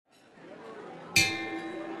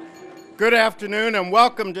Good afternoon and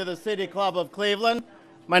welcome to the City Club of Cleveland.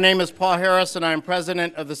 My name is Paul Haarretz and I'm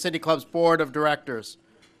president of the City Club's Board of Directors.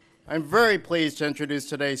 I'm very pleased to introduce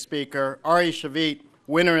today's speaker, Ari Shavit,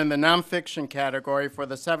 winner in the nonfiction category for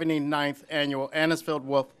the 79th Annual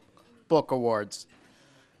Anisfield-Wolf Book Awards.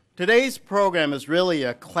 Today's program is really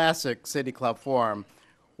a classic City Club forum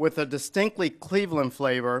with a distinctly Cleveland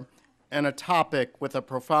flavor and a topic with a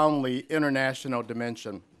profoundly international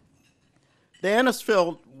dimension. The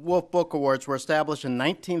Anisfield-Wolf Book Awards were established in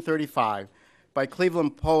 1935 by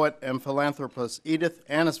Cleveland poet and philanthropist Edith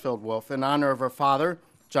Anisfield-Wolf in honor of her father,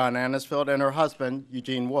 John Anisfield, and her husband,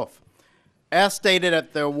 Eugene Wolf. As stated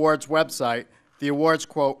at the awards website, the awards,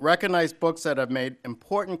 quote, recognize books that have made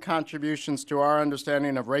important contributions to our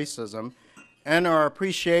understanding of racism and our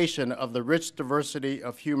appreciation of the rich diversity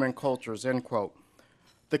of human cultures, end quote.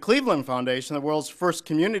 The Cleveland Foundation, the world's first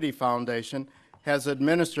community foundation, has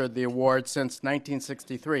administered the award since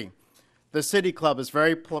 1963. The City Club is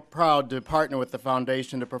very proud to partner with the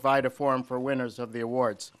foundation to provide a forum for winners of the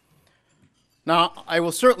awards. Now, I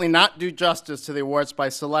will certainly not do justice to the awards by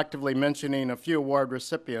selectively mentioning a few award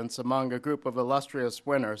recipients among a group of illustrious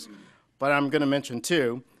winners, but I'm going to mention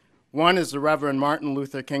two. One is the Reverend Martin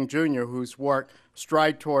Luther King Jr., whose work,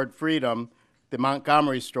 Stride Toward Freedom, The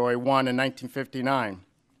Montgomery Story, won in 1959.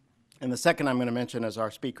 And the second I'm going to mention is our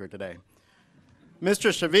speaker today.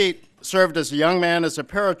 Mr. Shavit served as a young man as a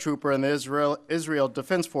paratrooper in the Israel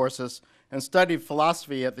Defense Forces and studied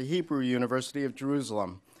philosophy at the Hebrew University of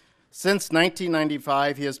Jerusalem. Since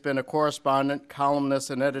 1995, he has been a correspondent,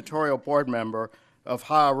 columnist, and editorial board member of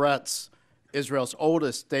Haarretz, Israel's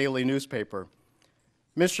oldest daily newspaper.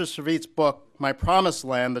 Mr. Shavit's book, My Promised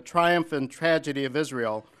Land, The Triumph and Tragedy of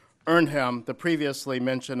Israel, earned him the previously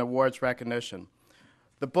mentioned awards recognition.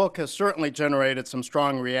 The book has certainly generated some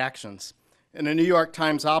strong reactions. In a New York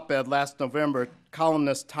Times op-ed last November,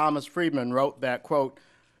 columnist Thomas Friedman wrote that, quote,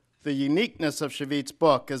 the uniqueness of Shavit's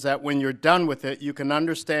book is that when you're done with it, you can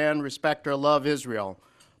understand, respect, or love Israel,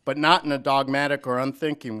 but not in a dogmatic or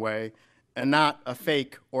unthinking way, and not a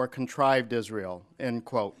fake or contrived Israel, end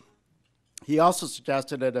quote. He also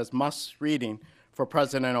suggested it as must-reading for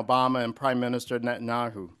President Obama and Prime Minister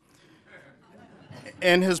Netanyahu.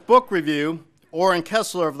 In his book review, Orrin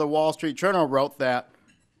Kessler of the Wall Street Journal wrote that,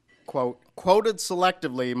 quote, quoted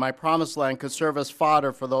selectively, My Promised Land could serve as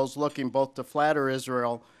fodder for those looking both to flatter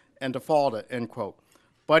Israel and to fault it, end quote.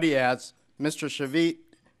 But he adds, Mr. Shavit,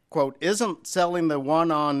 quote, isn't selling the one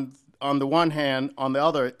on the one hand, on the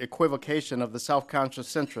other, equivocation of the self-conscious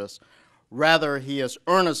centrist. Rather, he is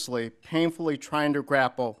earnestly, painfully trying to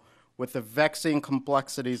grapple with the vexing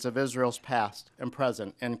complexities of Israel's past and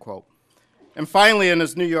present, end quote. And finally, in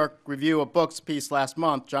his New York Review of Books piece last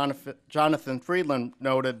month, Jonathan Friedland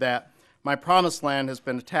noted that My Promised Land has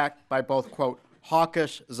been attacked by both, quote,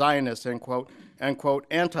 hawkish Zionists, end quote, and, quote,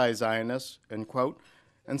 anti-Zionists, end quote,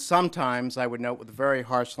 and sometimes, I would note, with very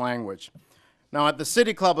harsh language. Now, at the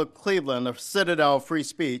City Club of Cleveland, a citadel of free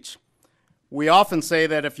speech, we often say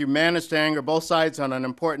that if you manage to anger both sides on an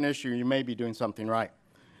important issue, you may be doing something right.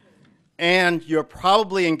 And you're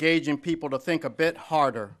probably engaging people to think a bit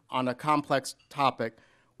harder on a complex topic,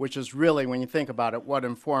 which is really, when you think about it, what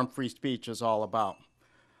informed free speech is all about.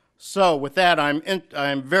 So with that,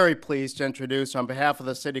 I'm very pleased to introduce, on behalf of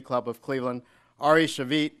the City Club of Cleveland, Ari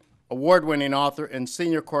Shavit, award-winning author and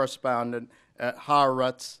senior correspondent at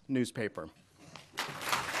Haarretz newspaper.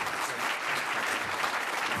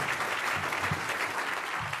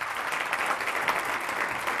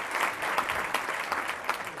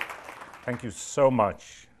 Thank you so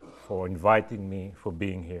much for inviting me, for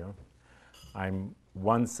being here. I'm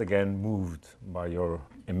once again moved by your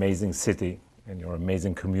amazing city and your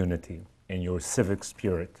amazing community and your civic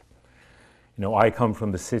spirit. You know, I come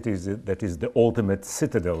from the city that is the ultimate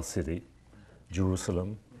citadel city,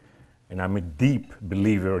 Jerusalem, and I'm a deep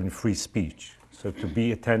believer in free speech. So to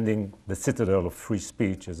be attending the citadel of free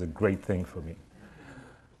speech is a great thing for me.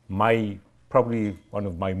 Probably one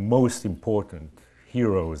of my most important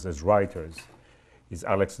heroes as writers is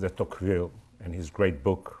Alex de Tocqueville and his great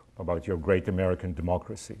book about your great American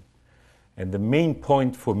democracy. And the main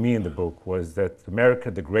point for me in the book was that America,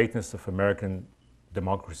 the greatness of American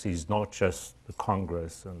democracy is not just the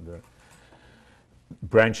Congress and the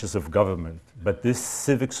branches of government, but this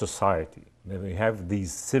civic society. That we have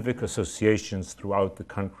these civic associations throughout the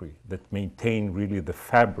country that maintain really the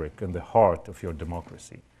fabric and the heart of your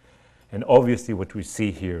democracy. And obviously what we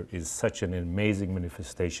see here is such an amazing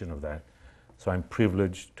manifestation of that. So I'm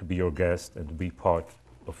privileged to be your guest and to be part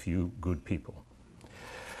of you good people.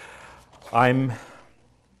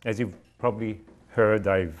 As you've probably heard,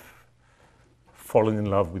 I've fallen in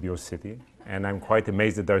love with your city, and I'm quite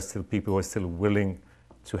amazed that there are still people who are still willing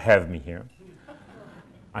to have me here.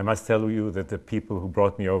 I must tell you that the people who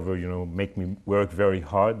brought me over, make me work very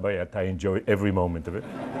hard, but yet I enjoy every moment of it.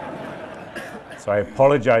 So I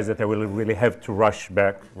apologize that I will really have to rush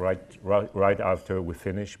back right after we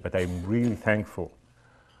finish, but I'm really thankful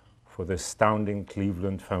for the astounding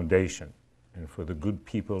Cleveland Foundation and for the good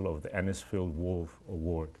people of the Anisfield-Wolf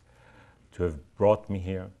Award to have brought me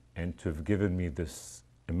here and to have given me this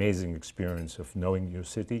amazing experience of knowing your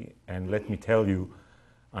city. And let me tell you,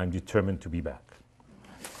 I'm determined to be back.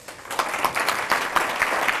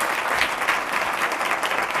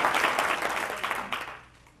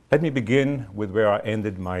 Let me begin with where I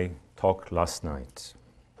ended my talk last night.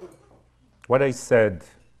 What I said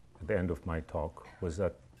at the end of my talk was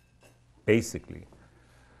that basically,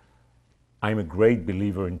 I'm a great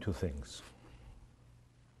believer in two things.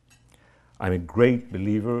 I'm a great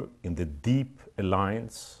believer in the deep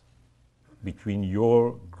alliance between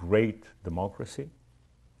your great democracy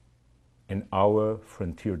and our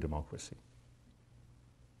frontier democracy.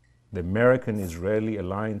 The American-Israeli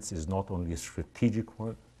alliance is not only a strategic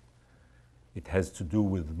one, it has to do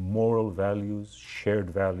with moral values,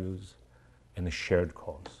 and a shared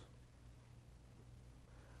cause.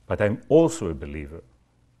 But I'm also a believer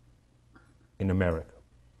in America.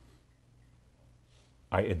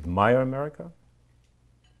 I admire America,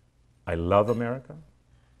 I love America,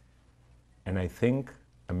 and I think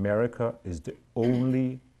America is the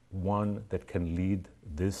only one that can lead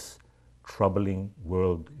this troubling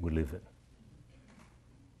world we live in.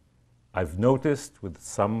 I've noticed with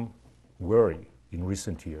some worry in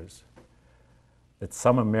recent years that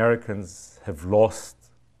some Americans have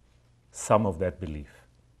lost some of that belief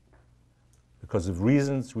because of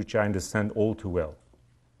reasons which I understand all too well.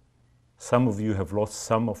 Some of you have lost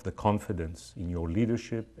some of the confidence in your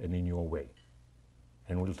leadership and in your way,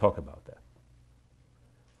 and we'll talk about that.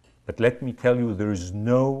 But let me tell you, there is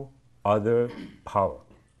no other power,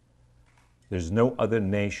 there's no other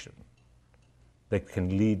nation that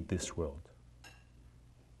can lead this world.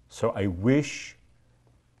 So I wish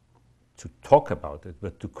to talk about it,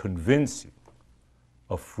 but to convince you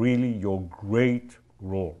of really your great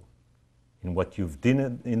role in what you've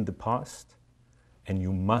done in the past and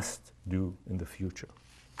you must do in the future.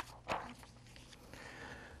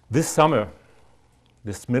 This summer,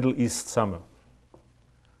 this Middle East summer,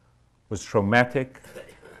 was traumatic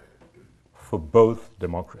for both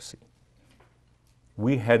democracy.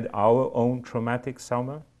 We had our own traumatic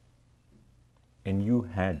summer, and you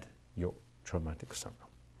had your traumatic summer.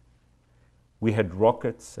 We had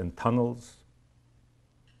rockets and tunnels.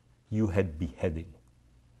 You had beheading.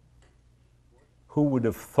 Who would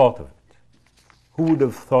have thought of it? Who would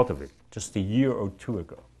have thought of it just a year or two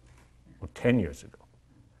ago, or 10 years ago,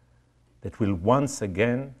 that we'll once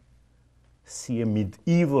again see a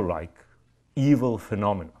medieval-like evil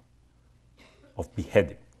phenomenon of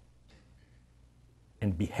beheading,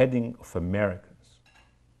 and beheading of Americans,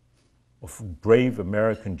 of brave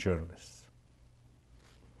American journalists.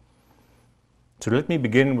 So let me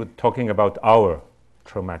begin with talking about our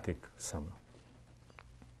traumatic summer.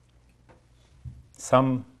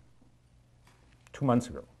 Some 2 months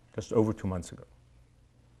ago, just over 2 months ago,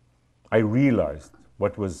 I realized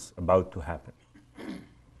what was about to happen.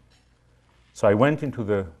 So I went into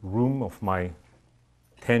the room of my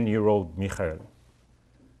 10-year-old Michael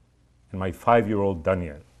and my 5-year-old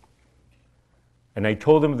Daniel, and I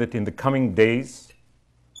told them that in the coming days,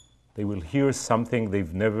 they will hear something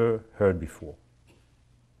they've never heard before.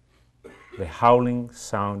 The howling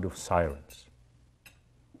sound of sirens.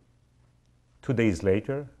 2 days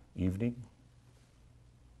later, evening,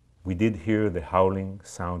 we did hear the howling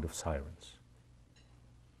sound of sirens.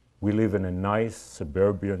 We live in a nice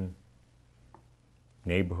suburban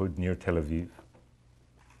neighborhood near Tel Aviv.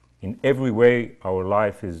 In every way, our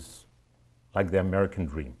life is like the American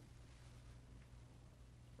dream.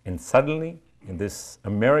 And suddenly, in this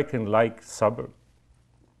American-like suburb,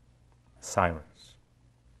 sirens.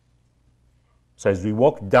 So as we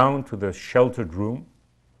walked down to the sheltered room,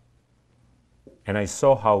 and I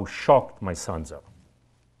saw how shocked my sons are.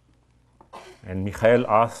 And Michael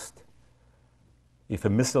asked if a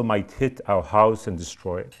missile might hit our house and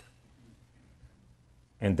destroy it.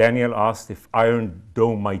 And Daniel asked if Iron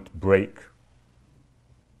Dome might break.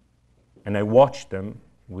 And I watched them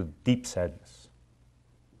with deep sadness,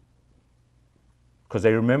 because I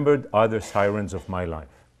remembered other sirens of my life.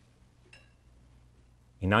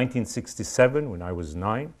 In 1967, when I was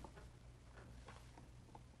 9,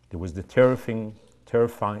 there was the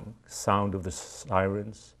terrifying sound of the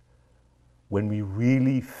sirens when we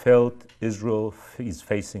really felt Israel is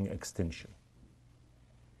facing extinction.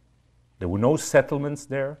 There were no settlements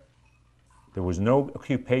there. There was no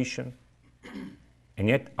occupation. And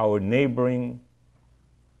yet our neighboring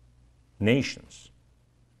nations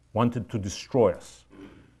wanted to destroy us,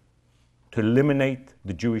 to eliminate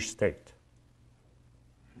the Jewish state,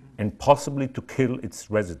 and possibly to kill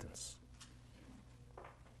its residents.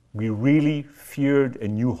 We really feared a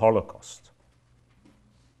new Holocaust.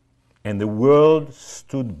 And the world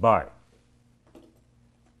stood by.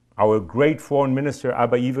 Our great foreign minister,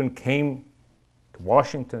 Abba, even came to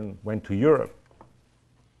Washington, went to Europe.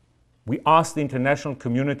 We asked the international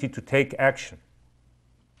community to take action.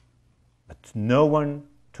 But no one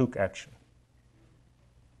took action.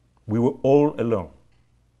 We were all alone.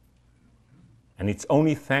 And it's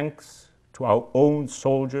only thanks to our own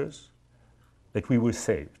soldiers that we were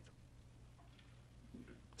saved.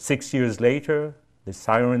 6 years later, the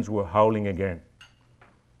sirens were howling again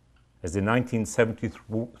as the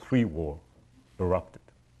 1973 war erupted.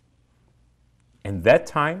 And that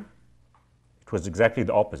time, it was exactly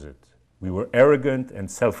the opposite. We were arrogant and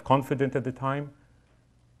self-confident at the time,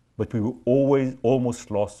 but we were always almost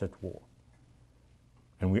lost at war.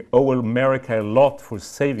 And we owe America a lot for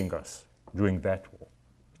saving us during that war.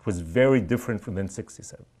 It was very different from then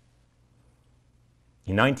 67.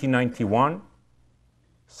 In 1991,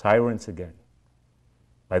 sirens again.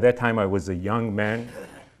 By that time, I was a young man,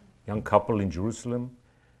 young couple in Jerusalem,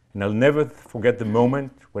 and I'll never forget the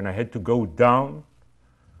moment when I had to go down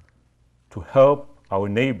to help our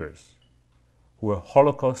neighbors who were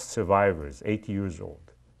Holocaust survivors, 80 years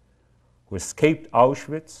old, who escaped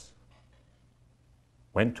Auschwitz,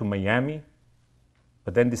 went to Miami,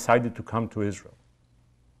 but then decided to come to Israel.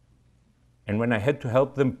 And when I had to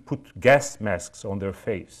help them put gas masks on their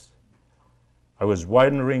face, I was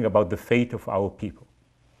wondering about the fate of our people.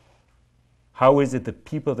 How is it that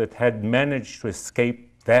people that had managed to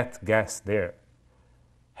escape that gas there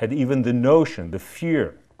had even the notion, the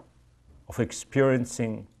fear of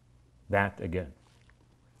experiencing that again?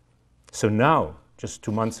 So now, just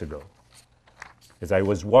 2 months ago, as I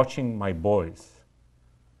was watching my boys,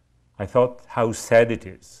 I thought how sad it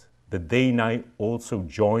is that they now also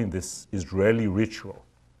join this Israeli ritual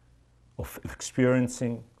of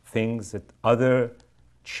experiencing things that other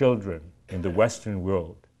children in the Western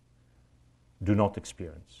world do not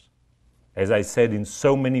experience. As I said, in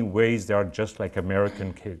so many ways, they are just like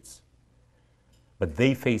American kids. But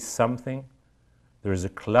they face something. There is a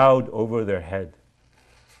cloud over their head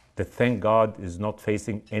that, thank God, is not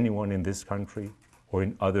facing anyone in this country or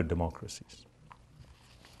in other democracies.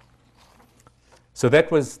 So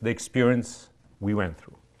that was the experience we went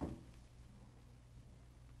through.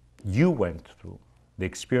 You went through the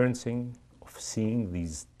experiencing of seeing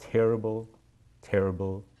these terrible,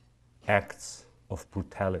 terrible acts of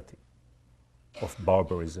brutality, of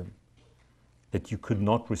barbarism, that you could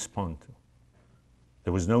not respond to.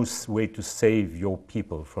 There was no way to save your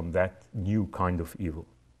people from that new kind of evil.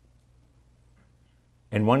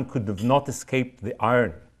 And one could have not escaped the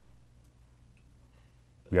irony.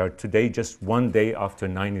 We are today just one day after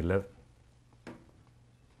 9/11.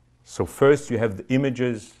 So first you have the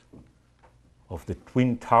images of the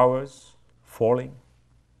Twin Towers falling.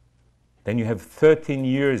 Then you have 13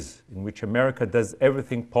 years in which America does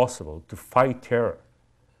everything possible to fight terror,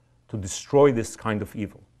 to destroy this kind of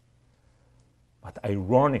evil. But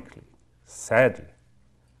ironically, sadly,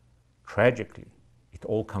 tragically, it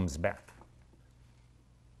all comes back.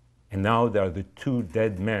 And now there are the two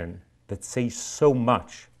dead men that say so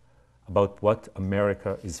much about what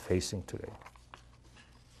America is facing today.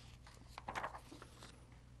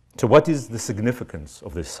 So what is the significance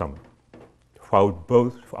of this summit for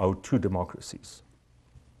our two democracies?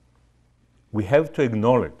 We have to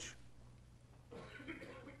acknowledge,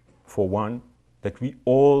 for one, that we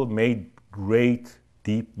all made great,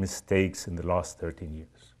 deep mistakes in the last 13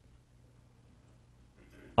 years.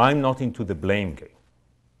 I'm not into the blame game.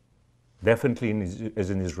 Definitely,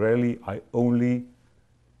 as an Israeli, I only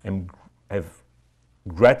have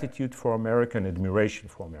gratitude for America and admiration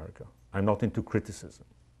for America. I'm not into criticism.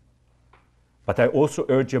 But I also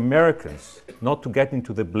urge Americans not to get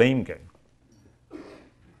into the blame game.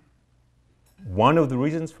 One of the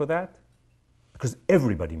reasons for that, because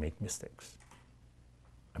everybody made mistakes.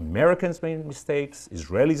 Americans made mistakes,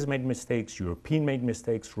 Israelis made mistakes, Europeans made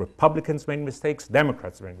mistakes, Republicans made mistakes,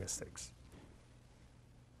 Democrats made mistakes.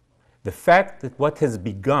 The fact that what has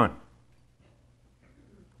begun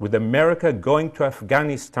with America going to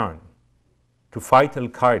Afghanistan to fight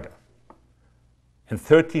Al-Qaeda, and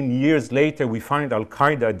 13 years later we find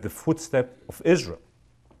Al-Qaeda at the footstep of Israel,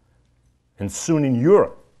 and soon in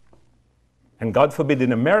Europe, and God forbid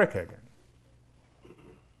in America again,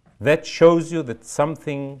 that shows you that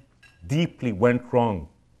something deeply went wrong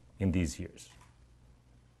in these years.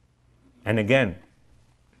 And again,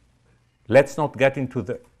 let's not get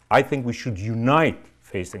into I think we should unite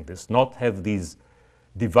facing this, not have these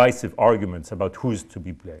divisive arguments about who is to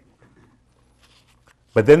be blamed.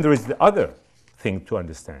 But then there is the other thing to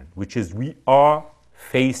understand, which is we are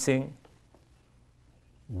facing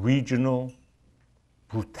regional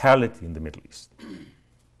brutality in the Middle East.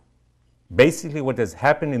 Basically, what has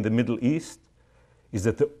happened in the Middle East is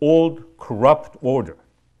that the old corrupt order,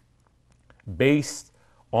 based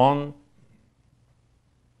on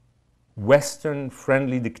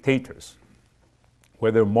Western-friendly dictators,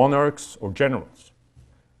 whether monarchs or generals,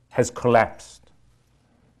 has collapsed.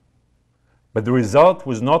 But the result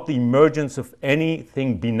was not the emergence of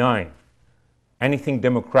anything benign, anything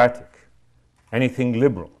democratic, anything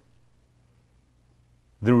liberal.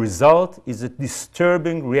 The result is a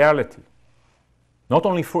disturbing reality, not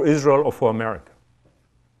only for Israel or for America.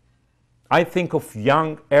 I think of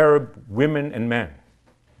young Arab women and men.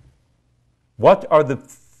 What are the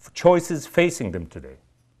choices facing them today?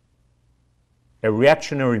 A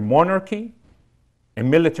reactionary monarchy, a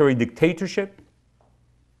military dictatorship,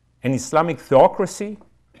 an Islamic theocracy,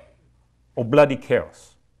 or bloody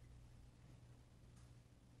chaos?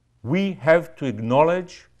 We have to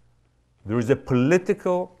acknowledge there is a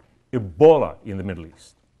political Ebola in the Middle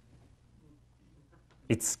East.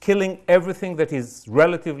 It's killing everything that is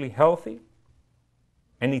relatively healthy,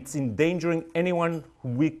 and it's endangering anyone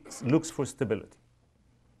who looks for stability.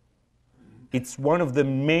 It's one of the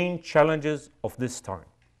main challenges of this time.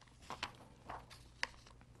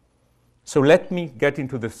 So let me get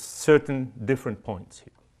into the certain different points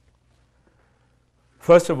here.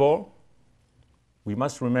 First of all, we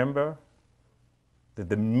must remember that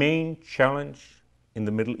the main challenge in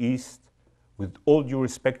the Middle East, with all due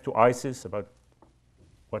respect to ISIS, about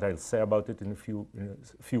what I'll say about it in a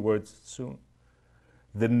few words soon,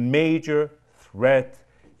 the major threat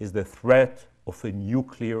is the threat of a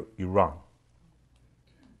nuclear Iran.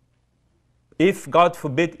 If, God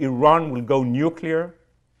forbid, Iran will go nuclear,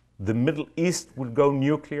 the Middle East will go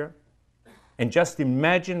nuclear. And just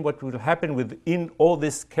imagine what will happen within all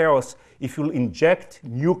this chaos if you'll inject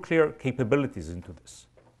nuclear capabilities into this.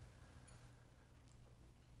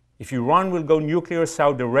 If Iran will go nuclear,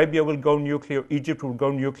 Saudi Arabia will go nuclear, Egypt will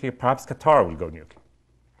go nuclear, perhaps Qatar will go nuclear,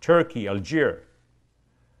 Turkey, Algeria.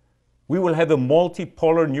 We will have a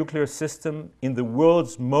multipolar nuclear system in the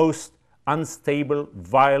world's most unstable,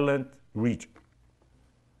 violent region.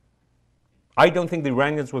 I don't think the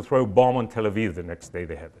Iranians will throw a bomb on Tel Aviv the next day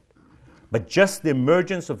they have it. But just the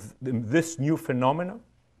emergence of this new phenomenon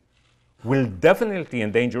will definitely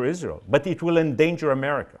endanger Israel, but it will endanger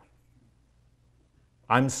America.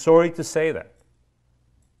 I'm sorry to say that.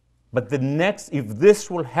 But if this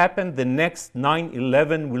will happen, the next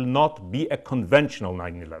 9/11 will not be a conventional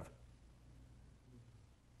 9/11.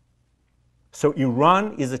 So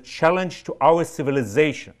Iran is a challenge to our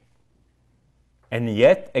civilization. And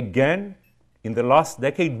yet, again, in the last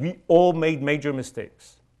decade, we all made major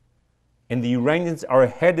mistakes. And the Iranians are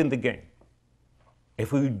ahead in the game.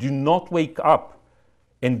 If we do not wake up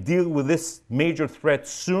and deal with this major threat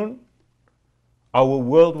soon, our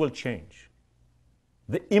world will change.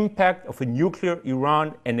 The impact of a nuclear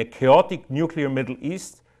Iran and a chaotic nuclear Middle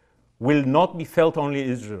East will not be felt only in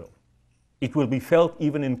Israel. It will be felt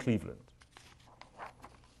even in Cleveland.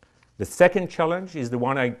 The second challenge is the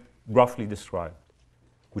one I roughly described,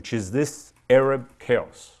 which is this Arab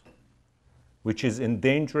chaos, which is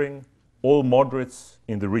endangering all moderates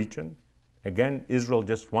in the region. Again, Israel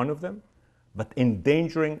just one of them, but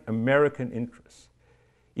endangering American interests.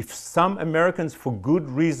 If some Americans, for good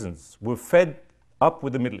reasons, were fed up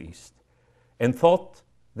with the Middle East and thought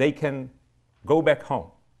they can go back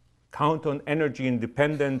home, count on energy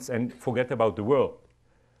independence, and forget about the world,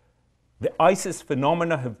 the ISIS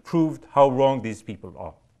phenomena have proved how wrong these people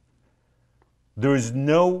are. There is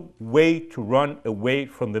no way to run away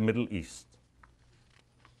from the Middle East.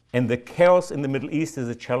 And the chaos in the Middle East is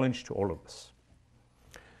a challenge to all of us.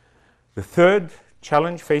 The third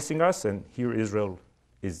challenge facing us, and here Israel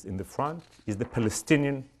is in the front, is the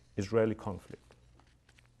Palestinian-Israeli conflict.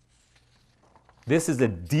 This is a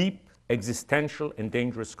deep, existential, and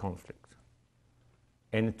dangerous conflict.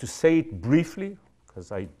 And to say it briefly,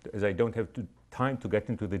 because as I don't have time to get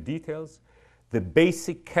into the details, the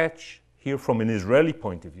basic catch here from an Israeli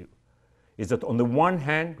point of view is that on the one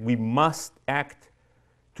hand, we must act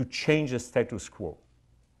to change the status quo,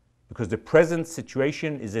 because the present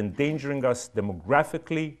situation is endangering us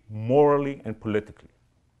demographically, morally, and politically.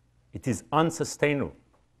 It is unsustainable.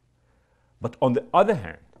 But on the other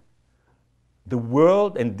hand, the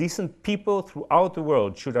world and decent people throughout the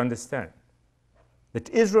world should understand that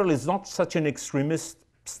Israel is not such an extremist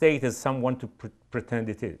state as some want to pretend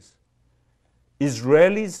it is.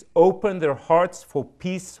 Israelis opened their hearts for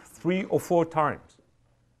peace 3 or 4 times.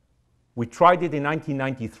 We tried it in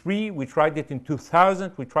 1993, we tried it in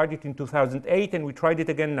 2000, we tried it in 2008, and we tried it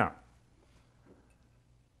again now.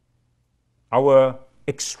 Our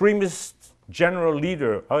extremist general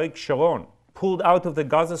leader, Ari Shavit, pulled out of the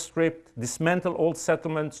Gaza Strip, dismantled all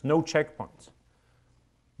settlements, no checkpoints.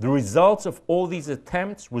 The results of all these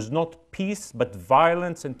attempts was not peace, but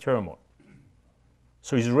violence and turmoil.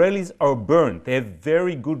 So Israelis are burned. They have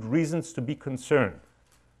very good reasons to be concerned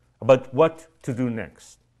about what to do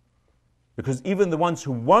next. Because even the ones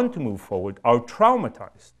who want to move forward are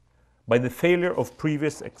traumatized by the failure of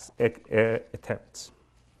previous attempts.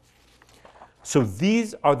 So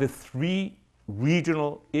these are the 3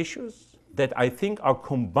 regional issues that I think are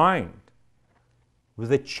combined with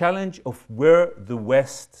the challenge of where the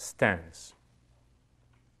West stands.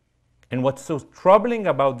 And what's so troubling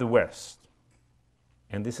about the West,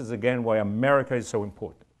 and this is again why America is so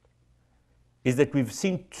important, is that we've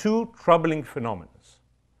seen 2 troubling phenomena.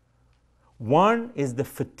 One is the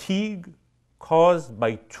fatigue caused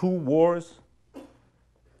by 2 wars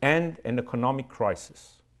and an economic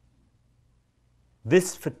crisis.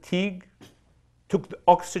 This fatigue took the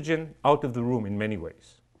oxygen out of the room in many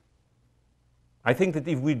ways. I think that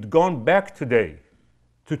if we'd gone back today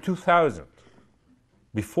to 2000,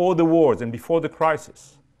 before the wars and before the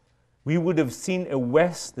crisis, we would have seen a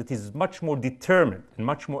West that is much more determined and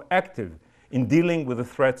much more active in dealing with the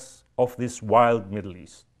threats of this wild Middle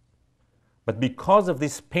East. But because of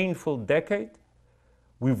this painful decade,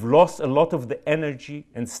 we've lost a lot of the energy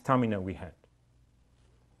and stamina we had.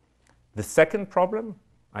 The second problem,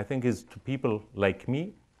 I think, is to people like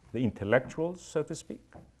me, the intellectuals, so to speak.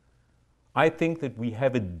 I think that we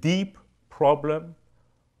have a deep problem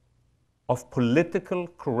of political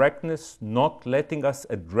correctness not letting us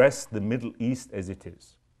address the Middle East as it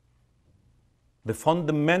is. The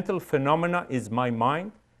fundamental phenomena is my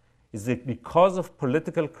mind, is that because of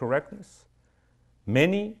political correctness,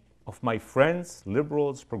 many of my friends,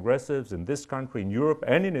 liberals, progressives in this country, in Europe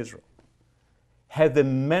and in Israel, have a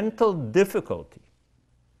mental difficulty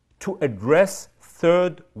to address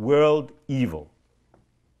third world evil.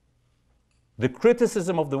 The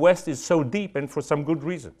criticism of the West is so deep, and for some good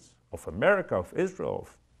reasons, of America, of Israel,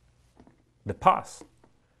 of the past,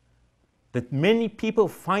 that many people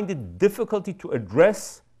find it difficult to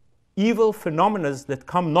address evil phenomena that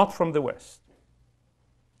come not from the West.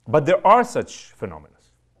 But there are such phenomena.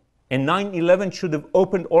 And 9/11 should have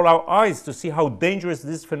opened all our eyes to see how dangerous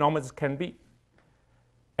these phenomena can be.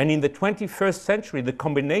 And in the 21st century, the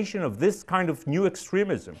combination of this kind of new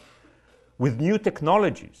extremism with new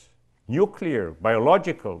technologies, nuclear,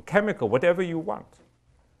 biological, chemical, whatever you want,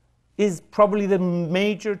 is probably the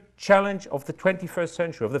major challenge of the 21st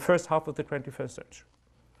century, of the first half of the 21st century.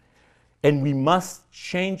 And we must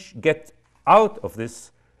get out of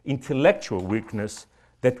this intellectual weakness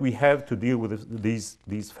that we have to deal with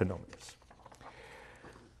these phenomena.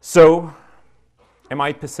 So, am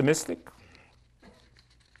I pessimistic?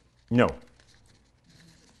 No.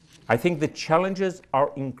 I think the challenges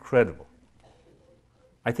are incredible.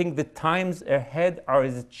 I think the times ahead are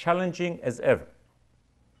as challenging as ever.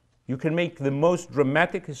 You can make the most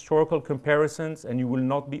dramatic historical comparisons and you will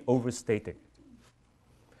not be overstating it.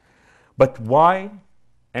 But why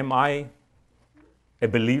am I a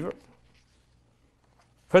believer?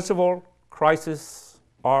 First of all, crises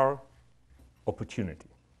are opportunity.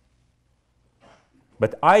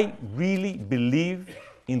 But I really believe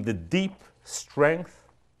in the deep strength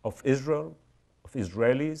of Israel, of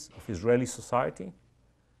Israelis, of Israeli society.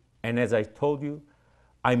 And as I told you,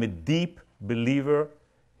 I'm a deep believer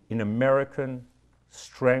in American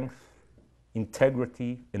strength,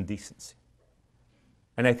 integrity, and decency.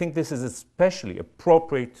 And I think this is especially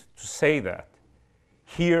appropriate to say that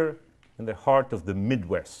here in the heart of the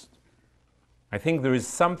Midwest. I think there is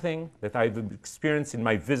something that I've experienced in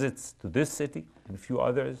my visits to this city and a few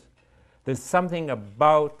others. There's something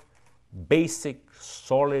about basic,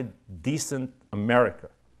 solid, decent America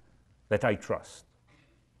that I trust.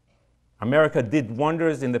 America did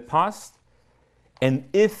wonders in the past, and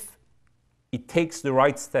if it takes the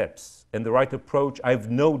right steps and the right approach, I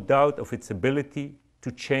have no doubt of its ability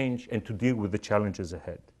to change and to deal with the challenges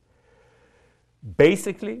ahead.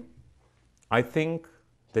 Basically, I think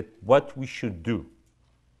that what we should do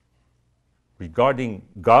regarding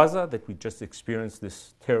Gaza, that we just experienced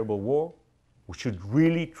this terrible war, we should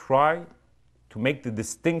really try to make the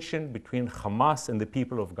distinction between Hamas and the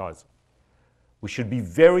people of Gaza. We should be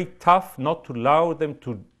very tough not to allow them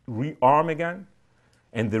to rearm again.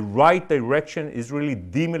 And the right direction is really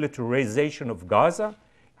demilitarization of Gaza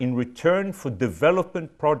in return for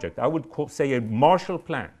development project. I would say a Marshall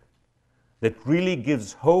Plan that really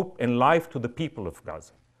gives hope and life to the people of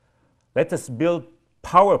Gaza. Let us build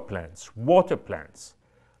power plants, water plants.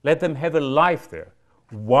 Let them have a life there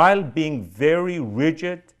while being very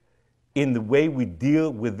rigid in the way we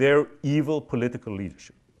deal with their evil political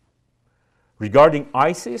leadership. Regarding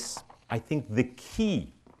ISIS, I think the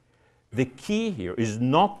key here is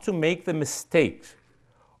not to make the mistake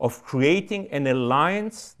of creating an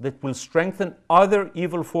alliance that will strengthen other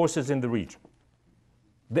evil forces in the region.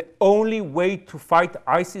 The only way to fight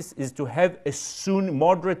ISIS is to have a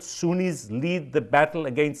moderate Sunnis lead the battle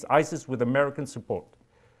against ISIS with American support.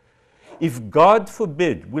 If, God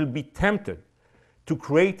forbid, we'll be tempted to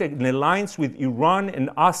create an alliance with Iran and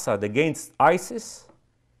Assad against ISIS,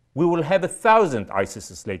 we will have 1,000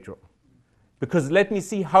 ISISes later on. Because let me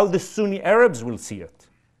see how the Sunni Arabs will see it.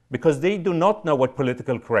 Because they do not know what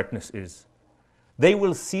political correctness is. They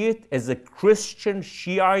will see it as a Christian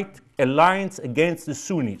Shiite alliance against the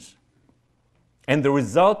Sunnis. And the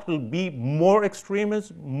result will be more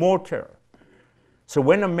extremism, more terror. So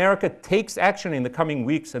when America takes action in the coming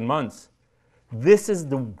weeks and months, this is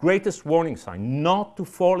the greatest warning sign, not to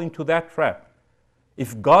fall into that trap.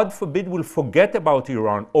 If, God forbid, we'll forget about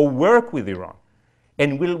Iran or work with Iran,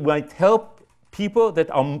 and might help people that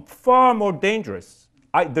are far more dangerous.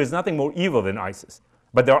 There's nothing more evil than ISIS,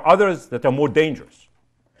 but there are others that are more dangerous.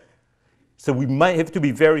 So we might have to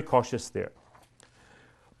be very cautious there.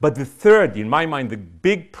 But the third, in my mind, the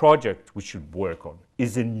big project we should work on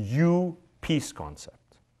is a new peace concept.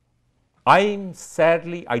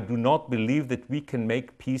 Sadly, I do not believe that we can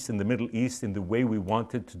make peace in the Middle East in the way we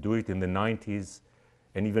wanted to do it in the 90s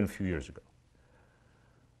and even a few years ago.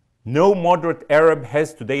 No moderate Arab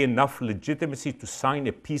has today enough legitimacy to sign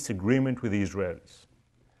a peace agreement with the Israelis.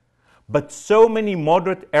 But so many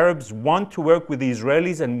moderate Arabs want to work with the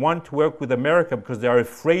Israelis and want to work with America because they are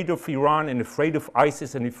afraid of Iran and afraid of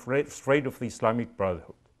ISIS and afraid of the Islamic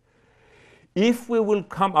Brotherhood. If we will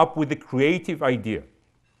come up with a creative idea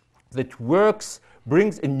that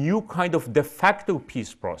brings a new kind of de facto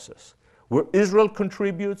peace process, where Israel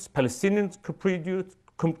contributes, Palestinians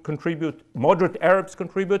contribute, moderate Arabs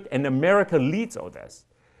contribute, and America leads all this.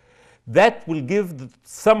 That will give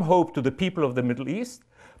some hope to the people of the Middle East,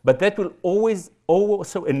 but that will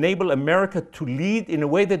also enable America to lead in a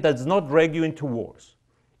way that does not drag you into wars.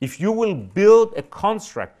 If you will build a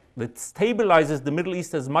construct that stabilizes the Middle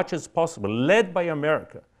East as much as possible, led by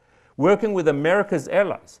America, working with America's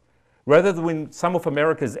allies, rather than with some of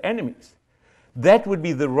America's enemies, that would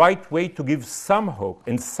be the right way to give some hope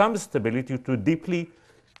and some stability to a deeply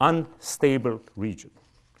unstable region.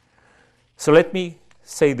 So let me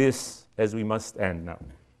say this as we must end now.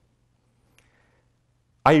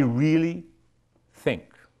 I really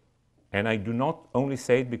think, and I do not only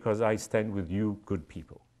say it because I stand with you good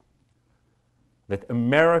people, that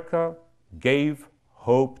America gave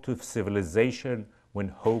hope to civilization when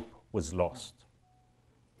hope was lost.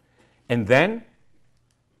 And then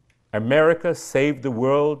America saved the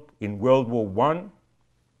world in World War I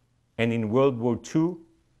and in World War II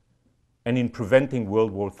and in preventing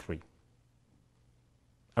World War III.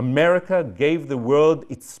 America gave the world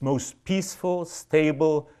its most peaceful,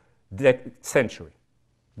 stable century.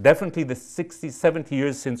 Definitely the 60, 70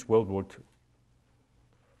 years since World War II.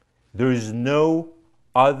 There is no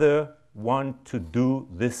other one to do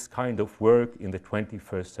this kind of work in the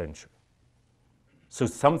 21st century. So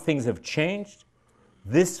some things have changed.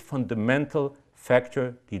 This fundamental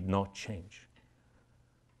factor did not change.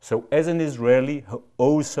 So as an Israeli who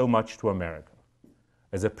owes so much to America,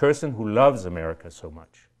 as a person who loves America so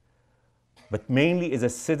much, but mainly as a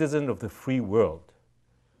citizen of the free world,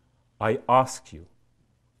 I ask you,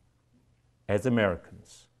 as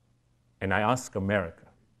Americans, and I ask America,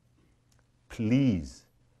 please,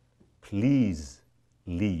 please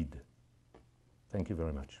lead. Thank you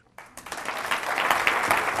very much.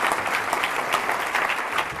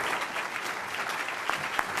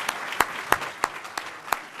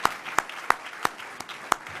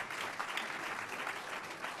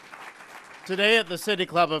 Today at the City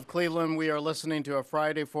Club of Cleveland, we are listening to a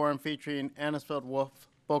Friday forum featuring Anisfield-Wolf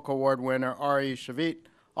Book Award winner Ari Shavit,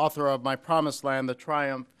 author of My Promised Land, The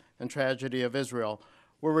Triumph and Tragedy of Israel.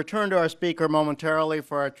 We'll return to our speaker momentarily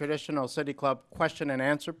for our traditional City Club question and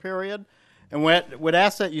answer period. And would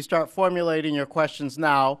ask that you start formulating your questions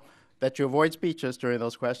now, that you avoid speeches during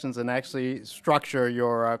those questions, and actually structure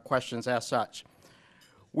your questions as such.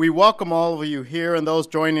 We welcome all of you here and those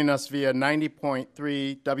joining us via 90.3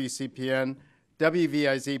 WCPN,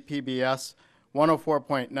 WVIZ PBS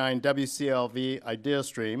 104.9 WCLV Idea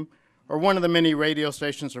Stream, or one of the many radio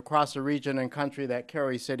stations across the region and country that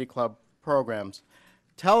carry City Club programs.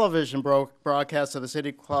 Television broadcasts of the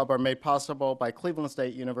City Club are made possible by Cleveland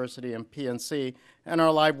State University and PNC, and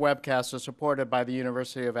our live webcasts are supported by the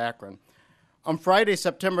University of Akron. On Friday,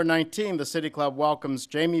 September 19, the City Club welcomes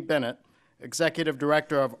Jamie Bennett, Executive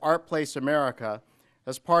Director of Art Place America,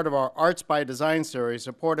 as part of our Arts by Design series,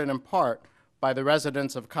 supported in part by the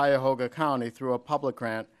residents of Cuyahoga County through a public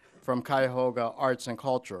grant from Cuyahoga Arts and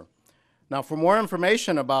Culture. Now, for more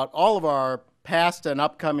information about all of our past and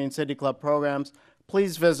upcoming City Club programs,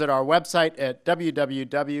 please visit our website at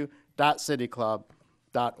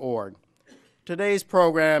www.cityclub.org. Today's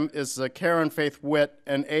program is the Karen Faith Witt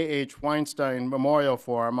and A.H. Weinstein Memorial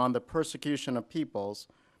Forum on the Persecution of Peoples,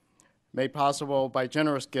 made possible by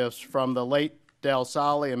generous gifts from the late Dale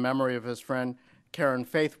Solly in memory of his friend Karen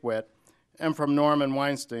Faith Witt, and from Norman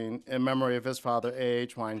Weinstein in memory of his father,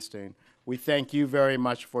 A.H. Weinstein. We thank you very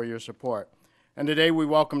much for your support. And today we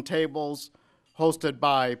welcome tables hosted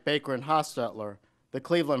by Baker and Hostetler, the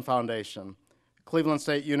Cleveland Foundation, Cleveland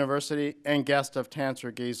State University, and guest of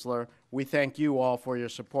Tanser Giesler. We thank you all for your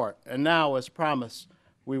support. And now, as promised,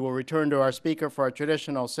 we will return to our speaker for our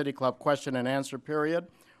traditional City Club question and answer period.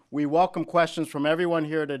 We welcome questions from everyone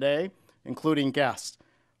here today, including guests.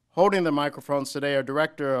 Holding the microphones today are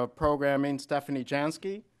Director of Programming, Stephanie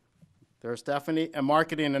Jansky. There's Stephanie, and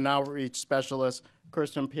Marketing and Outreach Specialist,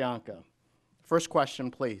 Kirsten Pianka. First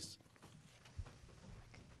question, please.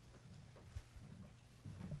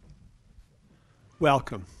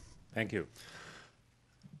 Welcome. Thank you.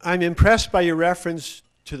 I'm impressed by your reference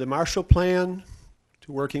to the Marshall Plan,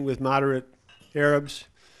 to working with moderate Arabs,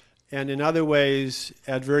 and in other ways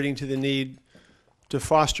adverting to the need to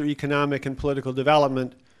foster economic and political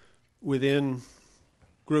development within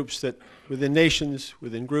within nations,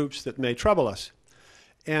 within groups that may trouble us.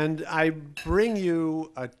 And I bring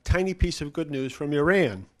you a tiny piece of good news from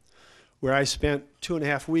Iran, where I spent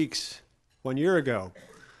 2.5 weeks 1 year ago.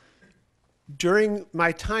 During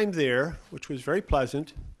my time there, which was very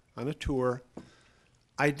pleasant, on a tour,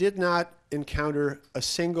 I did not encounter a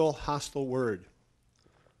single hostile word,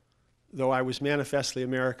 though I was manifestly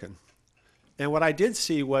American. And what I did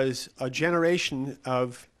see was a generation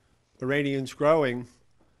of Iranians growing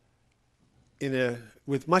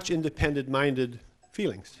with much independent-minded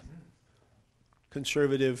feelings.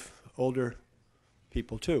 Conservative, older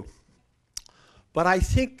people too. But I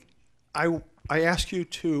think I ask you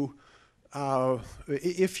to,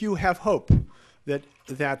 if you have hope that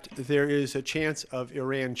there is a chance of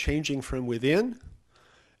Iran changing from within,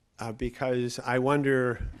 because I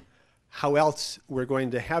wonder how else we're going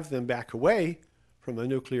to have them back away from a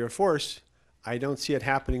nuclear force. I don't see it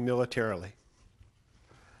happening militarily.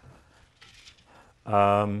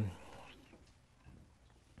 I'm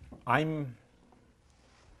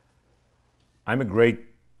a great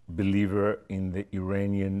believer in the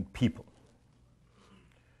Iranian people.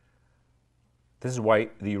 This is why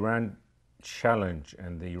the Iran challenge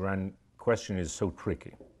and the Iran question is so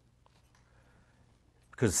tricky.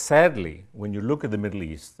 Because sadly, when you look at the Middle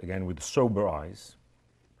East, again with sober eyes,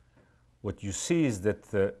 what you see is that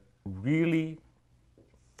the really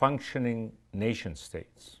functioning nation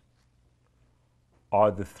states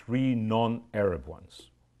are the three non-Arab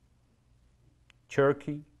ones: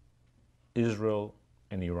 Turkey, Israel,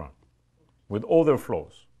 and Iran, with all their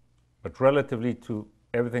flaws, but relatively to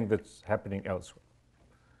everything that's happening elsewhere.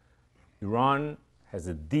 Iran has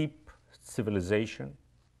a deep civilization,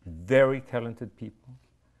 very talented people.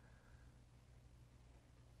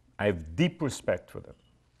 I have deep respect for them.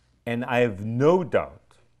 And I have no doubt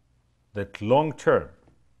that long term,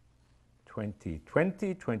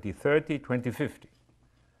 2020, 2030, 2050,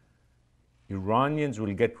 Iranians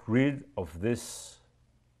will get rid of this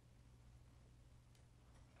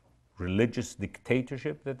religious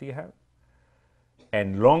dictatorship that they have.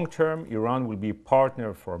 And long term, Iran will be a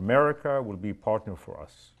partner for America, will be a partner for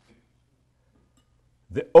us.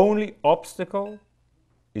 The only obstacle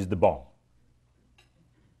is the bomb.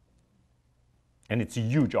 And it's a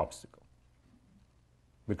huge obstacle.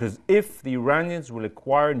 Because if the Iranians will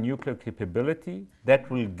acquire nuclear capability, that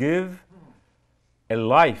will give a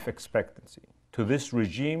life expectancy to this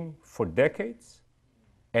regime for decades,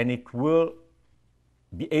 and it will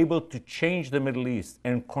be able to change the Middle East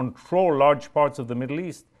and control large parts of the Middle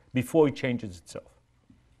East before it changes itself.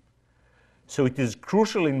 So it is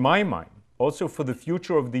crucial in my mind, also for the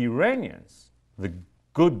future of the Iranians, the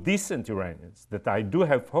good, decent Iranians, that I do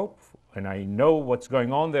have hope for. And I know what's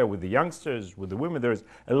going on there with the youngsters, with the women. There's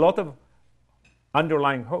a lot of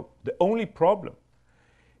underlying hope. The only problem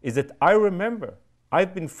is that I remember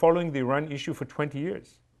I've been following the Iran issue for 20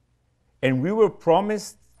 years. And we were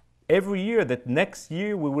promised every year that next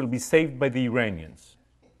year we will be saved by the Iranians.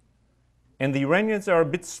 And the Iranians are a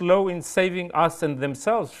bit slow in saving us and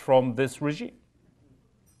themselves from this regime.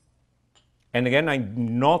 And again,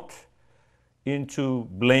 I'm not into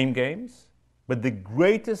blame games, but the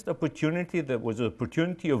greatest opportunity, that was the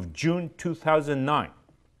opportunity of June 2009,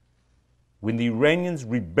 when the Iranians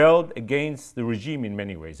rebelled against the regime in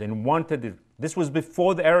many ways and wanted it. This was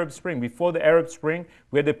before the Arab Spring. Before the Arab Spring,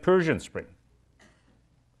 we had the Persian Spring.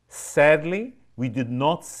 Sadly, we did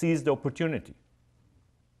not seize the opportunity.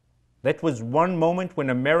 That was one moment when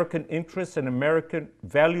American interests and American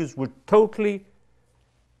values were totally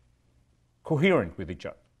coherent with each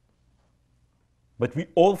other. But we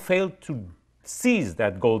all failed to seize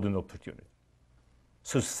that golden opportunity.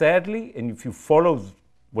 So sadly, and if you follow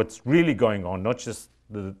what's really going on, not just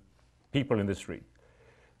the people in the street,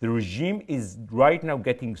 the regime is right now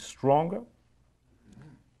getting stronger.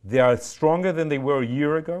 They are stronger than they were a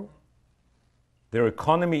year ago. Their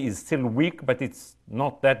economy is still weak, but it's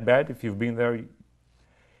not that bad if you've been there.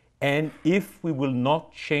 And if we will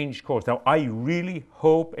not change course, now I really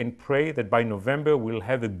hope and pray that by November we'll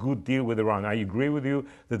have a good deal with Iran. I agree with you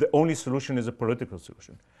that the only solution is a political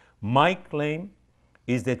solution. My claim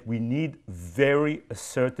is that we need very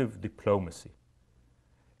assertive diplomacy.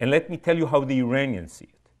 And let me tell you how the Iranians see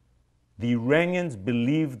it. The Iranians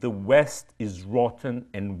believe the West is rotten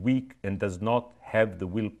and weak and does not have the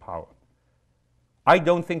willpower. I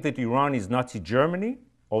don't think that Iran is Nazi Germany,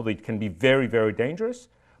 although it can be very, very dangerous,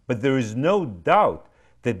 but there is no doubt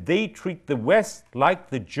that they treat the West like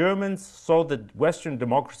the Germans saw the Western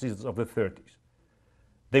democracies of the 30s.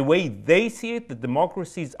 The way they see it, the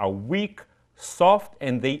democracies are weak, soft,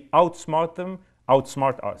 and they outsmart them,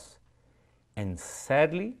 outsmart us. And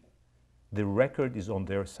sadly, the record is on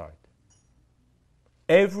their side.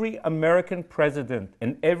 Every American president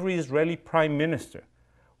and every Israeli prime minister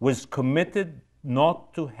was committed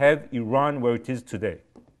not to have Iran where it is today,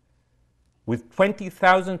 with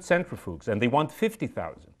 20,000 centrifuges, and they want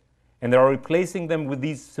 50,000, and they are replacing them with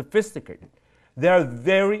these sophisticated. They are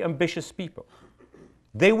very ambitious people.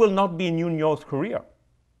 They will not be a new North Korea.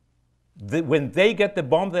 When they get the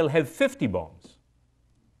bomb, they'll have 50 bombs,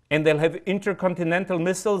 and they'll have intercontinental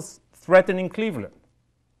missiles threatening Cleveland.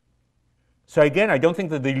 So again, I don't think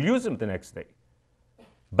that they'll use them the next day.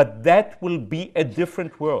 But that will be a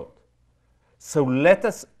different world. So let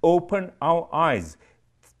us open our eyes.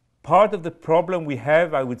 Part of the problem we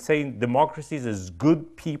have, I would say, in democracies as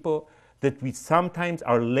good people, that we sometimes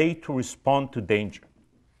are late to respond to danger.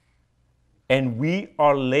 And we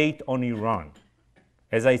are late on Iran.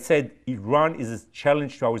 As I said, Iran is a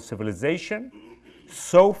challenge to our civilization.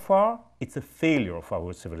 So far, it's a failure of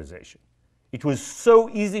our civilization. It was so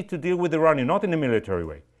easy to deal with Iran, not in a military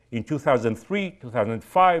way. In 2003,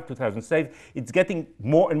 2005, 2007, it's getting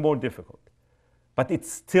more and more difficult. But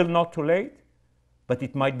it's still not too late, but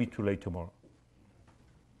it might be too late tomorrow.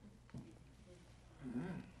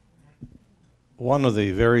 One of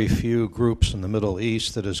the very few groups in the Middle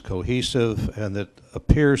East that is cohesive and that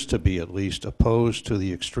appears to be at least opposed to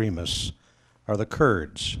the extremists are the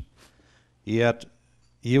Kurds. Yet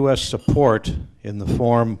U.S. support in the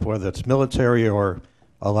form, whether it's military or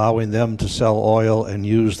allowing them to sell oil and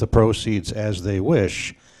use the proceeds as they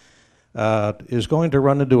wish, is going to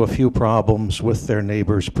run into a few problems with their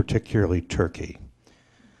neighbors, particularly Turkey.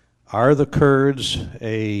 Are the Kurds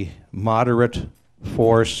a moderate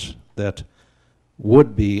force that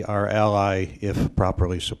would be our ally if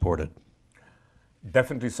properly supported?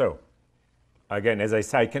 Definitely so. Again, as I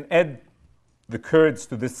say, I can add the Kurds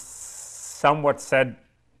to this somewhat sad,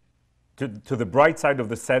 to the bright side of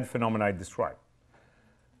the sad phenomena I described.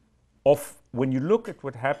 When you look at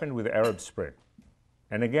what happened with the Arab Spring,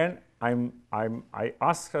 and again, I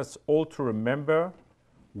ask us all to remember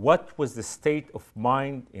what was the state of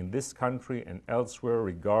mind in this country and elsewhere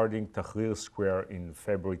regarding Tahrir Square in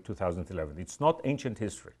February 2011. It's not ancient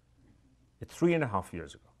history. It's 3.5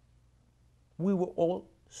 years ago. We were all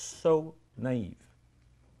so naive.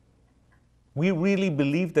 We really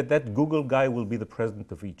believed that that Google guy will be the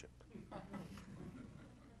president of Egypt.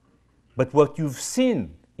 But what you've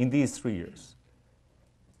seen in these 3 years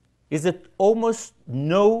is that almost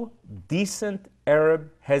no decent Arab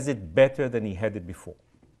has it better than he had it before.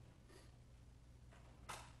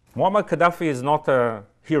 Muammar Gaddafi is not a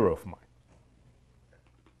hero of mine.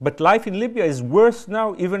 But life in Libya is worse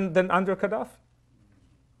now even than under Gaddafi.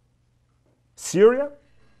 Syria,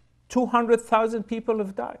 200,000 people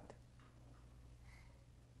have died.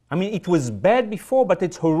 I mean, it was bad before, but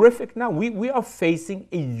it's horrific now. We are facing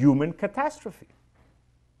a human catastrophe.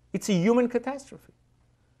 It's a human catastrophe.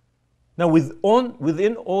 Now,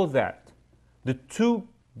 within all that, the two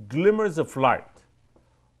glimmers of light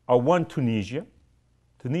are one, Tunisia.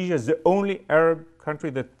 Tunisia is the only Arab country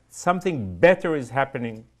that something better is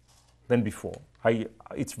happening than before.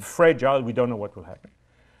 It's fragile, we don't know what will happen.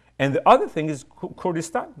 And the other thing is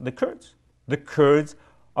Kurdistan, the Kurds. The Kurds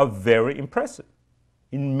are very impressive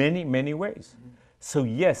in many, many ways. So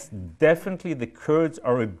yes, definitely the Kurds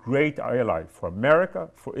are a great ally for America,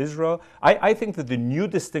 for Israel. I think that the new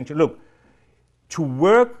distinction, look, to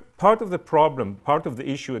work, part of the problem, part of the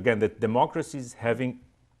issue, again, that democracies have in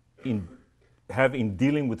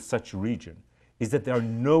dealing with such a region is that there are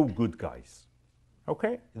no good guys,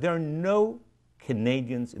 okay? There are no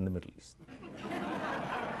Canadians in the Middle East.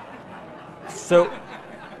 So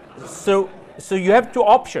you have two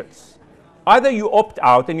options. Either you opt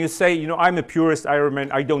out and you say, you know, I'm a purist,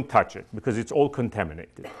 I don't touch it because it's all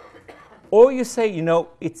contaminated. Or you say, you know,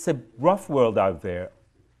 it's a rough world out there.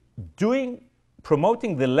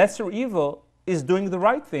 Promoting the lesser evil is doing the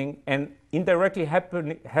right thing, and indirectly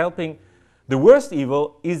helping the worst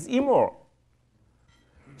evil is immoral.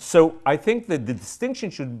 So I think that the distinction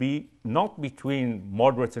should be not between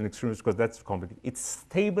moderates and extremists, because that's complicated. It's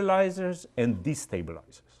stabilizers and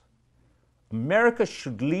destabilizers. America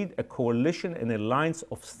should lead a coalition, an alliance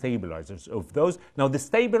of stabilizers, of those. Now, the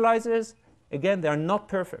stabilizers, again, they are not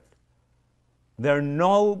perfect. There are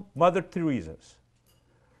no Mother Teresas.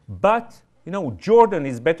 But, you know, Jordan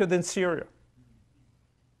is better than Syria.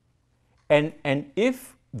 And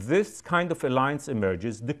if this kind of alliance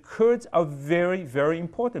emerges, the Kurds are very, very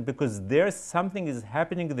important because there's something is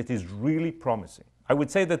happening that is really promising. I would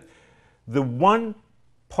say that the one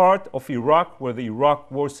part of Iraq where the Iraq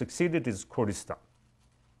war succeeded is Kurdistan.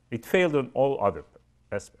 It failed on all other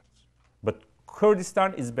aspects. But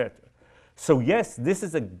Kurdistan is better. So yes, this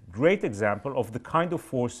is a great example of the kind of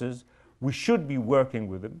forces we should be working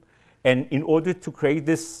with them, and in order to create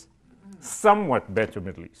this somewhat better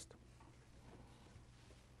Middle East.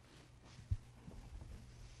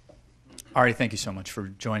 Ari, thank you so much for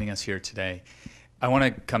joining us here today. I want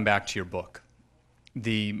to come back to your book.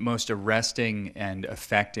 The most arresting and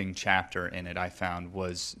affecting chapter in it, I found,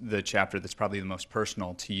 was the chapter that's probably the most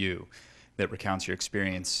personal to you, that recounts your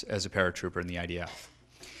experience as a paratrooper in the IDF.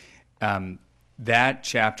 That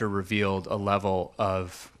chapter revealed a level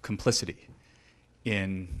of complicity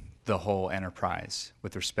in the whole enterprise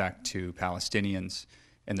with respect to Palestinians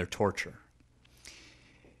and their torture.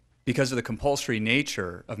 Because of the compulsory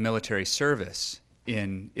nature of military service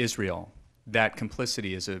in Israel, that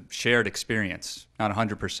complicity is a shared experience, not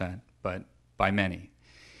 100%, but by many.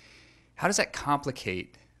 How does that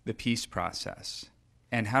complicate the peace process?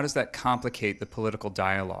 And how does that complicate the political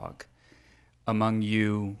dialogue among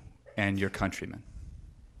you and your countrymen?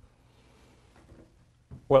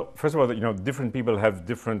 Well, first of all, you know, different people have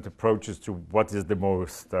different approaches to what is the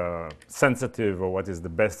most sensitive or what is the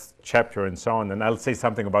best chapter and so on. And I'll say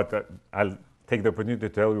something about that. I'll take the opportunity to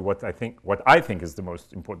tell you what I think is the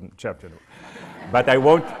most important chapter. But I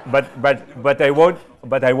won't. But I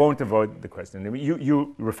won't avoid the question. I mean,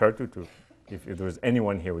 you referred to if there was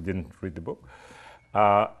anyone here who didn't read the book,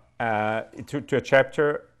 to a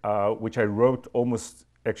chapter which I wrote almost.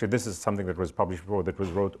 Actually, this is something that was published before, that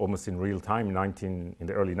was wrote almost in real time, in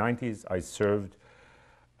the early 90s. I served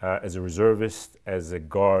as a reservist, as a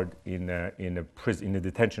guard in a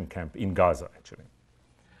detention camp in Gaza, actually.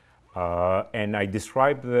 And I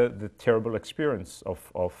described the terrible experience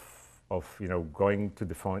of you know, going to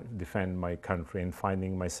defend my country and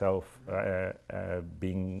finding myself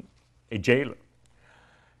being a jailer.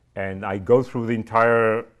 And I go through the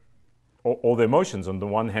entire, all the emotions. On the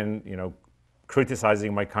one hand, you know,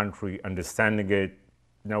 criticizing my country, understanding it.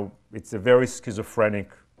 You know, it's a very schizophrenic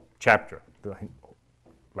chapter,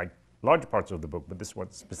 like large parts of the book, but this one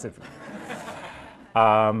specifically.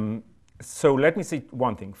 So let me say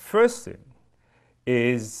one thing. First thing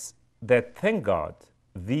is that, thank God,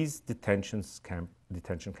 these detention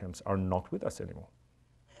camps are not with us anymore.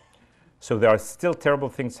 So there are still terrible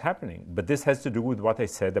things happening, but this has to do with what I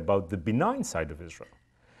said about the benign side of Israel.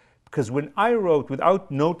 Because when I wrote, without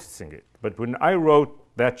noticing it, but when I wrote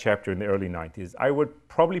that chapter in the early 90s, I was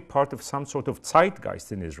probably part of some sort of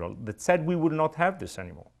zeitgeist in Israel that said we would not have this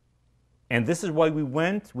anymore. And this is why we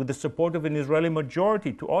went with the support of an Israeli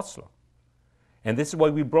majority to Oslo. And this is why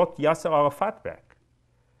we brought Yasser Arafat back.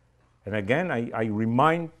 And again, I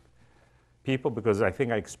remind people, because I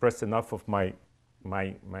think I expressed enough of my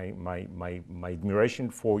admiration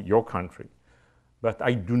for your country. But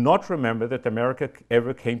I do not remember that America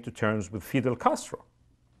ever came to terms with Fidel Castro.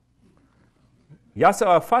 Yasser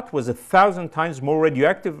Arafat was 1,000 times more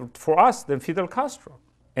radioactive for us than Fidel Castro.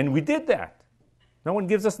 And we did that. No one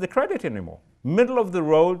gives us the credit anymore. Middle of the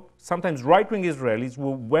road, sometimes right-wing Israelis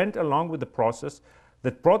who went along with the process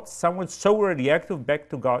that brought someone so radioactive back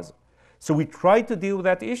to Gaza. So we tried to deal with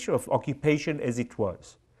that issue of occupation as it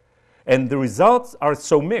was. And the results are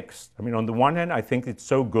so mixed. I mean, on the one hand, I think it's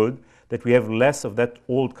so good that we have less of that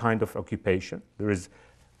old kind of occupation.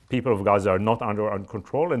 People of Gaza are not under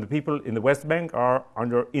control, and the people in the West Bank are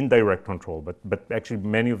under indirect control, but actually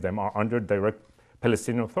many of them are under direct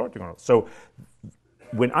Palestinian Authority control. So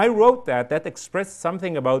when I wrote that, that expressed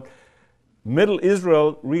something about Middle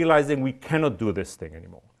Israel realizing we cannot do this thing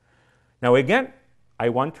anymore. Now again, I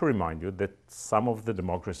want to remind you that some of the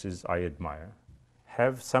democracies I admire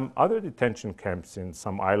have some other detention camps in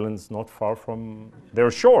some islands not far from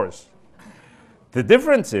their shores. The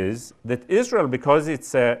difference is that Israel, because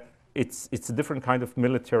it's a different kind of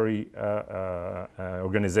military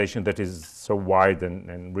organization that is so wide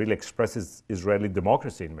and really expresses Israeli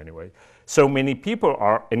democracy in many ways, so many people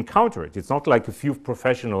encounter it. It's not like a few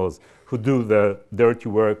professionals who do the dirty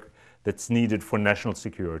work that's needed for national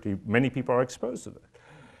security. Many people are exposed to that.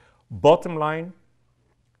 Bottom line,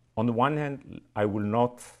 on the one hand, I will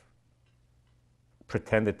not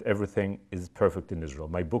pretend that everything is perfect in Israel.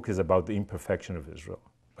 My book is about the imperfection of Israel,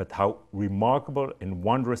 but how remarkable and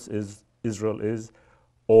wondrous Israel is,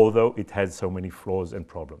 although it has so many flaws and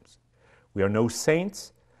problems. We are no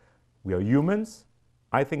saints, we are humans.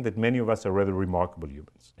 I think that many of us are rather remarkable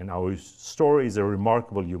humans, and our story is a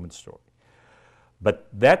remarkable human story. But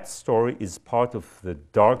that story is part of the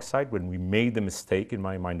dark side when we made the mistake, in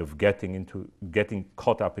my mind, of getting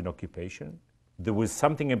caught up in occupation. There was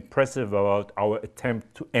something impressive about our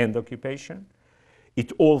attempt to end occupation.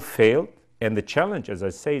 It all failed, and the challenge, as I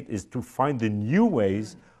say, is to find the new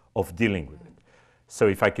ways of dealing with it. So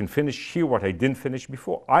if I can finish here what I didn't finish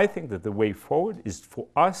before, I think that the way forward is for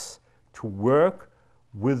us to work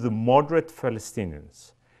with the moderate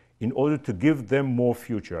Palestinians in order to give them more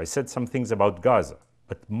future. I said some things about Gaza,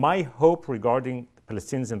 but my hope regarding the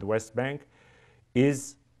Palestinians in the West Bank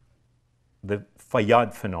is the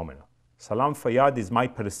Fayyad phenomenon. Salam Fayyad is my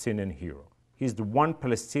Palestinian hero. He's the one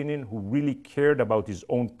Palestinian who really cared about his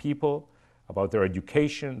own people, about their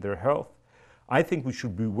education, their health. I think we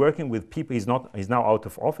should be working with people. He's now out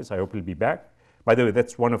of office. I hope he'll be back. By the way,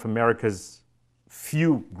 that's one of America's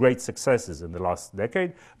few great successes in the last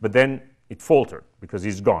decade, but then it faltered because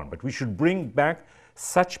he's gone. But we should bring back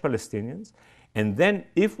such Palestinians. And then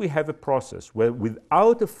if we have a process where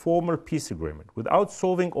without a formal peace agreement, without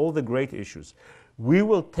solving all the great issues, we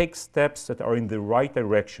will take steps that are in the right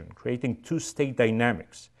direction, creating two-state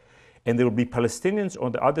dynamics. And there will be Palestinians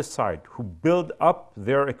on the other side who build up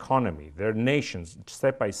their economy, their nations,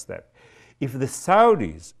 step by step. If the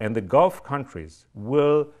Saudis and the Gulf countries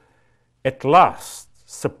will at last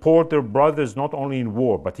support their brothers not only in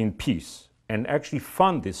war but in peace and actually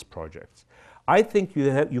fund these projects, I think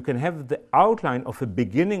you can have the outline of a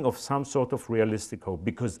beginning of some sort of realistic hope,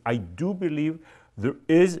 because I do believe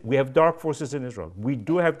we have dark forces in Israel. We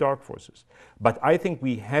do have dark forces. But I think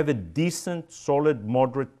we have a decent, solid,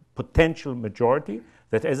 moderate, potential majority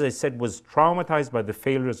that, as I said, was traumatized by the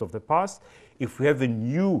failures of the past. If we have a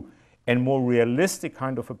new and more realistic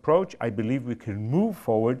kind of approach, I believe we can move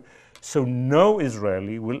forward so no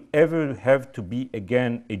Israeli will ever have to be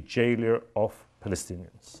again a jailer of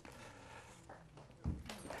Palestinians.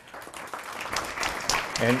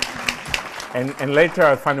 And later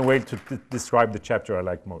I'll find a way to describe the chapter I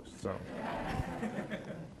like most. So.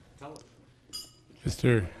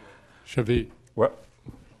 Mr. Shavit. Well,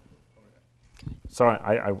 sorry,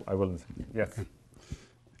 I will. Yes.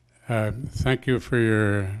 Thank you for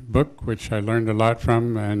your book, which I learned a lot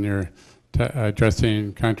from, and you're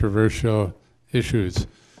addressing controversial issues.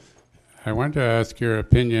 I want to ask your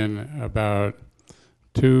opinion about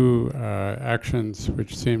two actions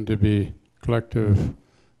which seem to be collective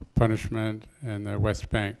punishment in the West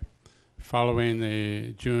Bank following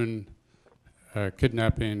the June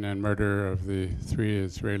kidnapping and murder of the 3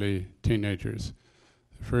 Israeli teenagers.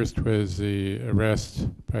 The first was the arrest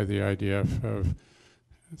by the IDF of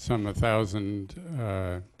some 1,000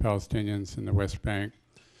 Palestinians in the West Bank.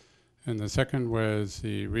 And the second was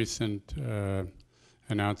the recent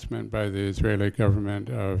announcement by the Israeli government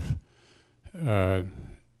of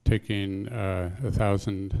taking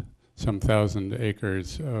some 1,000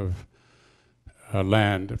 acres of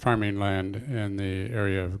farming land in the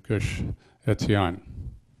area of Gush Etzion.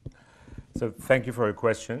 So thank you for your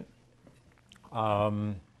question.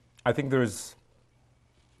 I think there's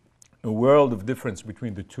a world of difference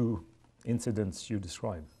between the two incidents you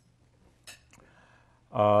described.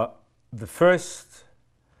 The first,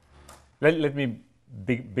 let me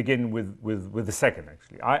begin with the second,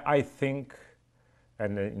 actually. I think,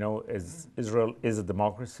 and as Israel is a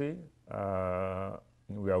democracy,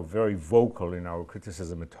 we are very vocal in our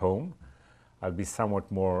criticism at home. I'll be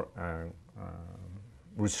somewhat more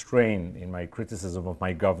restrained in my criticism of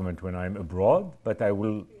my government when I'm abroad, but I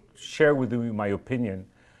will share with you my opinion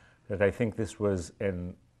that I think this was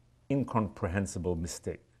an incomprehensible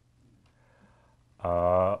mistake.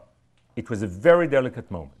 It was a very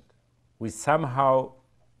delicate moment. We somehow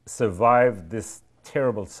survived this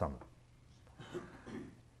terrible summer.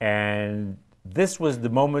 And this was the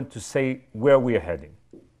moment to say where we are heading.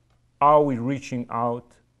 Are we reaching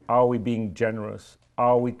out? Are we being generous?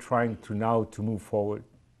 Are we trying to now to move forward?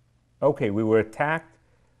 Okay, we were attacked,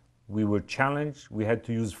 we were challenged, we had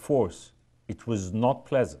to use force. It was not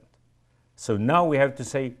pleasant. So now we have to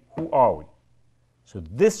say, who are we? So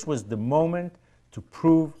this was the moment to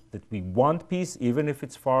prove that we want peace, even if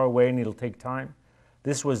it's far away and it'll take time.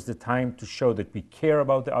 This was the time to show that we care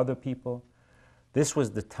about the other people. This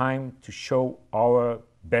was the time to show our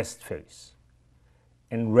best face.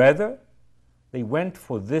 And rather, they went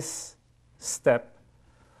for this step,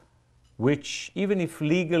 which even if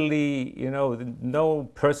legally, no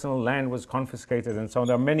personal land was confiscated and so on,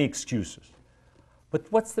 there are many excuses. But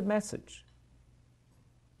what's the message?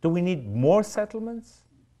 Do we need more settlements?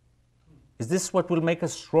 Is this what will make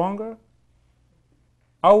us stronger?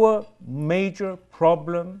 Our major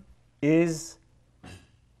problem is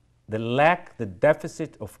the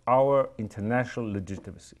deficit of our international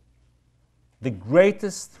legitimacy. The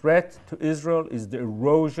greatest threat to Israel is the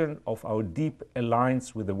erosion of our deep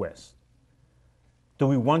alliance with the West. Do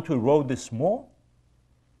we want to erode this more?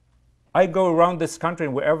 I go around this country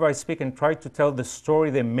and wherever I speak and try to tell the story,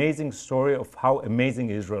 the amazing story of how amazing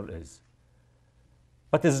Israel is.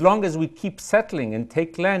 But as long as we keep settling and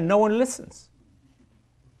take land, no one listens.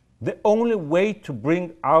 The only way to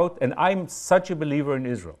bring out, and I'm such a believer in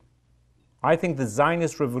Israel, I think the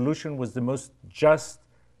Zionist revolution was the most just,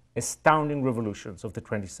 astounding revolutions of the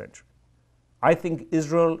 20th century. I think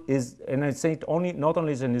Israel is, and I say it not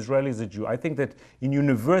only as an Israeli, as a Jew, I think that in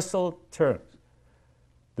universal terms,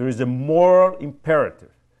 there is a moral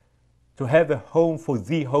imperative to have a home for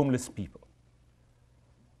the homeless people.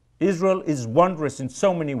 Israel is wondrous in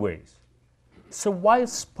so many ways. So why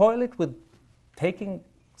spoil it with taking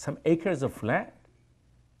some acres of land?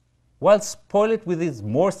 Why spoil it with these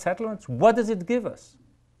more settlements? What does it give us?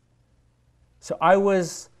 So I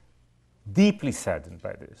was deeply saddened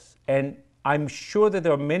by this. And I'm sure that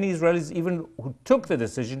there are many Israelis even who took the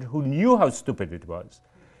decision, who knew how stupid it was,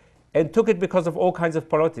 and took it because of all kinds of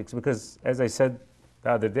politics. Because, as I said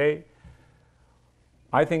the other day,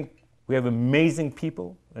 I think we have amazing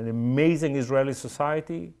people, an amazing Israeli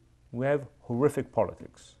society. We have horrific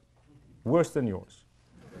politics, worse than yours.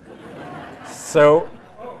 So,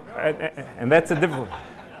 and that's a different.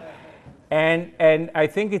 And I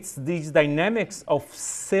think it's these dynamics of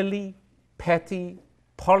silly, petty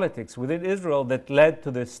politics within Israel that led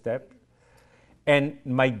to this step. And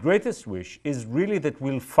my greatest wish is really that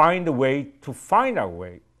we'll find a way to find our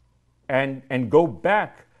way and go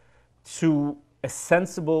back to a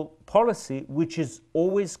sensible policy which is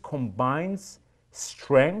always combines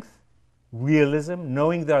strength, realism,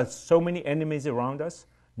 knowing there are so many enemies around us,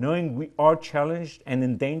 knowing we are challenged and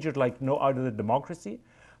endangered like no other democracy,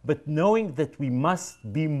 but knowing that we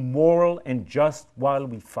must be moral and just while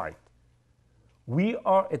we fight. We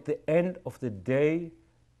are, at the end of the day,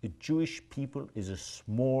 the Jewish people is a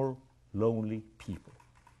small, lonely people.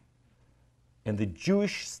 And the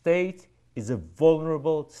Jewish state is a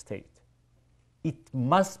vulnerable state. It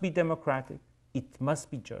must be democratic. It must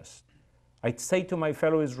be just. I'd say to my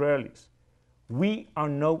fellow Israelis, we are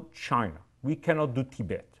no China. We cannot do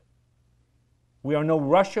Tibet. We are no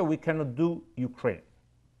Russia. We cannot do Ukraine.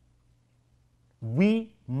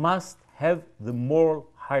 We must have the moral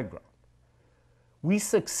high ground. We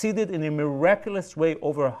succeeded in a miraculous way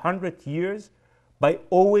over 100 years by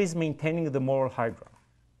always maintaining the moral high ground.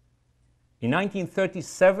 In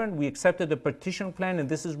 1937, we accepted the partition plan, and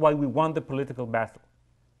this is why we won the political battle.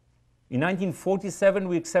 In 1947,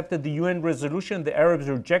 we accepted the UN resolution. The Arabs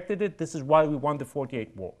rejected it. This is why we won the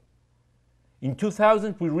 48 war. In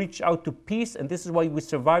 2000, we reached out to peace, and this is why we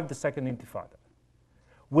survived the Second Intifada.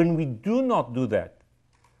 When we do not do that,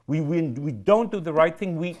 we don't do the right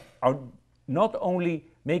thing, we are not only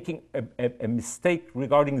making a mistake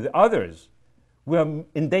regarding the others, we are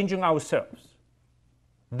endangering ourselves.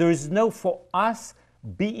 There is no, for us,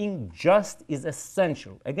 being just is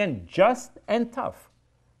essential. Again, just and tough.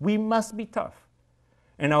 We must be tough.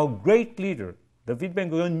 And our great leader, David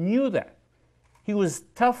Ben-Gurion, knew that. He was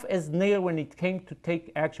tough as nail when it came to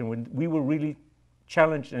take action, when we were really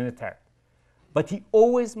challenged and attacked. But he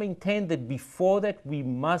always maintained that before that we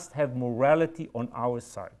must have morality on our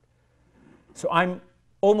side. So I'm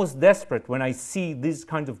almost desperate when I see this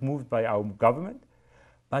kind of moves by our government.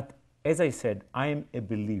 But as I said, I am a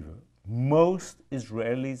believer. Most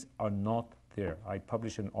Israelis are not there. I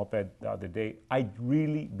published an op-ed the other day. I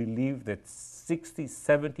really believe that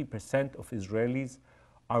 60–70% of Israelis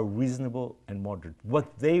are reasonable and moderate. What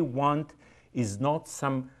they want is not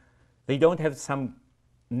they don't have some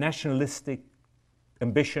nationalistic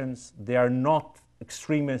ambitions. They are not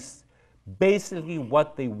extremists. Basically,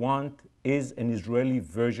 what they want is an Israeli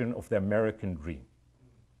version of the American dream.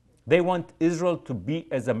 They want Israel to be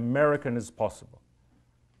as American as possible.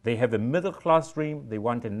 They have a middle-class dream. They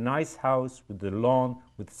want a nice house with a lawn,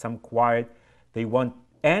 with some quiet. They want,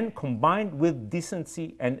 and combined with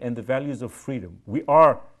decency and the values of freedom. We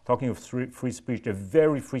are, talking of free speech, a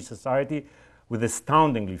very free society with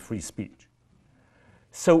astoundingly free speech.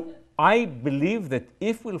 So I believe that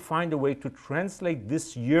if we'll find a way to translate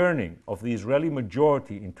this yearning of the Israeli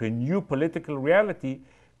majority into a new political reality,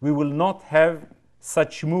 we will not have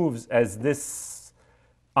such moves as this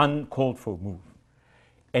uncalled for move.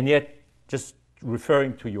 And yet, just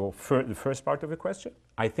referring to the first part of the question,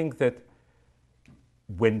 I think that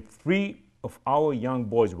when 3 of our young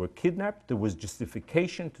boys were kidnapped, there was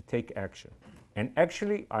justification to take action. And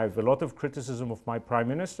actually, I have a lot of criticism of my prime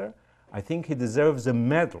minister. I think he deserves a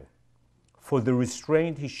medal for the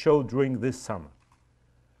restraint he showed during this summer.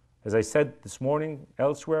 As I said this morning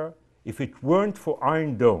elsewhere, if it weren't for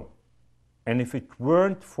Iron Dome, and if it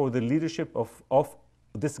weren't for the leadership of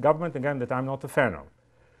this government, again, that I'm not a fan of,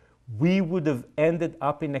 we would have ended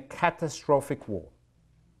up in a catastrophic war.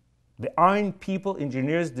 The Iron People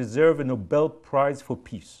engineers deserve a Nobel Prize for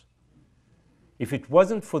peace. If it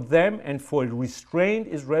wasn't for them and for a restrained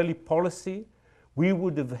Israeli policy, we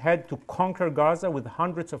would have had to conquer Gaza with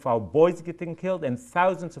hundreds of our boys getting killed and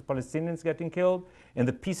thousands of Palestinians getting killed, and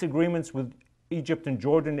the peace agreements with Egypt and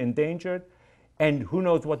Jordan endangered, and who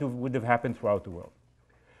knows what would have happened throughout the world.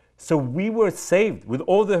 So we were saved with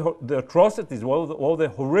all the atrocities, all the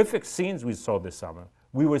horrific scenes we saw this summer.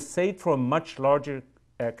 We were saved from a much larger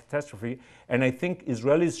catastrophe, and I think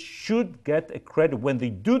Israelis should get a credit. When they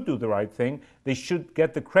do the right thing, they should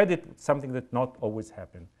get the credit, something that not always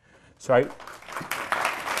happens. So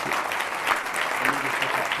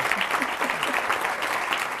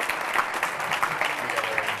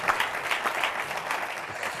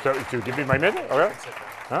So to give me my medal? Okay.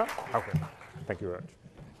 Huh? Okay. Thank you very much.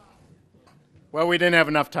 Well, we didn't have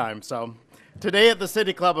enough time, so. Today at the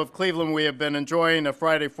City Club of Cleveland, we have been enjoying a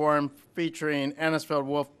Friday forum featuring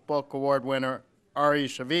Anisfield-Wolf Book Award winner Ari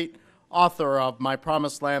Shavit, author of My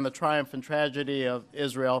Promised Land, The Triumph and Tragedy of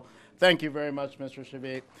Israel. Thank you very much, Mr.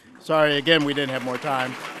 Shavit. Sorry, again, we didn't have more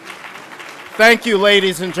time. Thank you,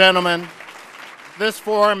 ladies and gentlemen. This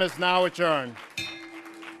forum is now adjourned.